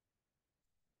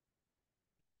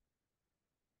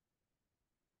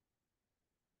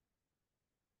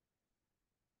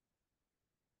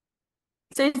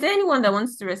 So is there anyone that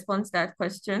wants to respond to that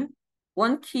question?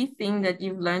 One key thing that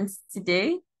you've learned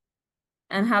today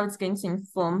and how it's going to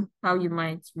inform how you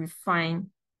might refine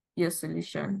your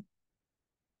solution.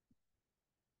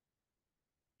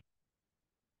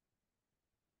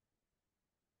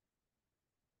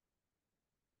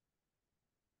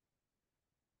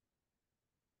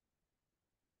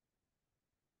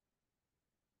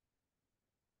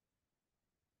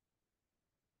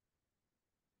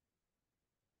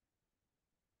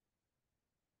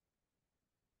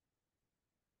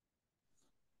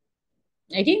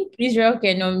 I think Israel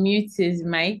can unmute his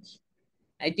mic.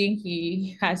 I think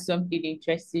he has something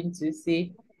interesting to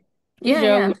say. Yeah,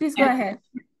 Israel, yeah, would please you go like ahead.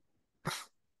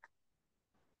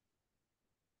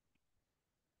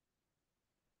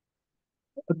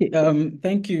 Okay,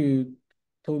 thank you,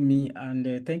 Tommy,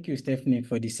 and thank you, Stephanie,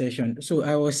 for the session. So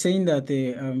I was saying that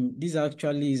this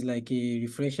actually is like a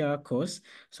refresher course.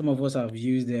 Some of us have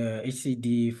used the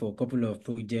HCD for a couple of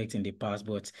projects in the past,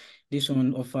 but this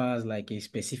one offers like a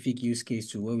specific use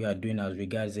case to what we are doing as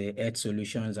regards health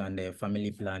solutions and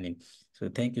family planning. So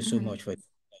thank you so Mhm. much for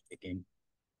that again.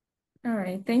 All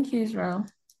right, thank you, Israel.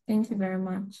 Thank you very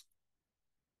much.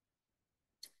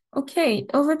 Okay,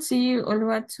 over to you,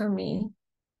 Oluwatomi.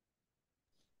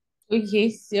 Okay,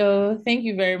 so thank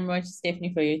you very much,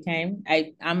 Stephanie, for your time.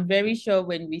 I'm very sure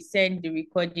when we send the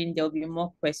recording, there'll be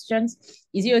more questions.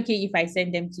 Is it okay if I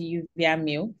send them to you via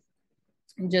mail?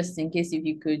 Just in case if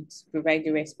you could provide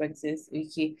the responses.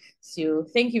 Okay. So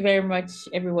thank you very much,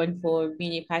 everyone, for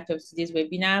being a part of today's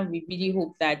webinar. We really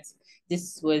hope that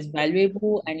this was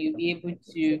valuable and you'll be able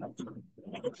to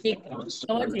take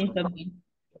someone saying something.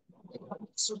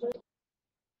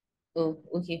 Oh,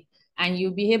 okay. And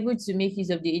you'll be able to make use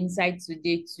of the insight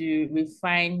today to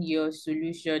refine your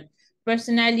solution.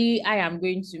 Personally, I am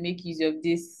going to make use of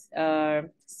this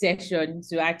session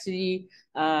to actually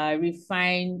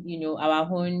refine, our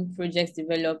own project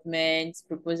development,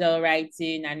 proposal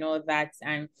writing, and all that.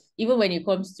 And even when it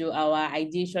comes to our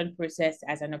ideation process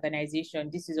as an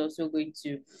organization, this is also going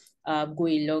to go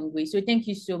a long way. So thank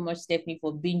you so much, Stephanie,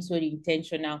 for being so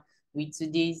intentional with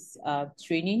today's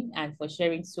training and for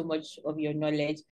sharing so much of your knowledge.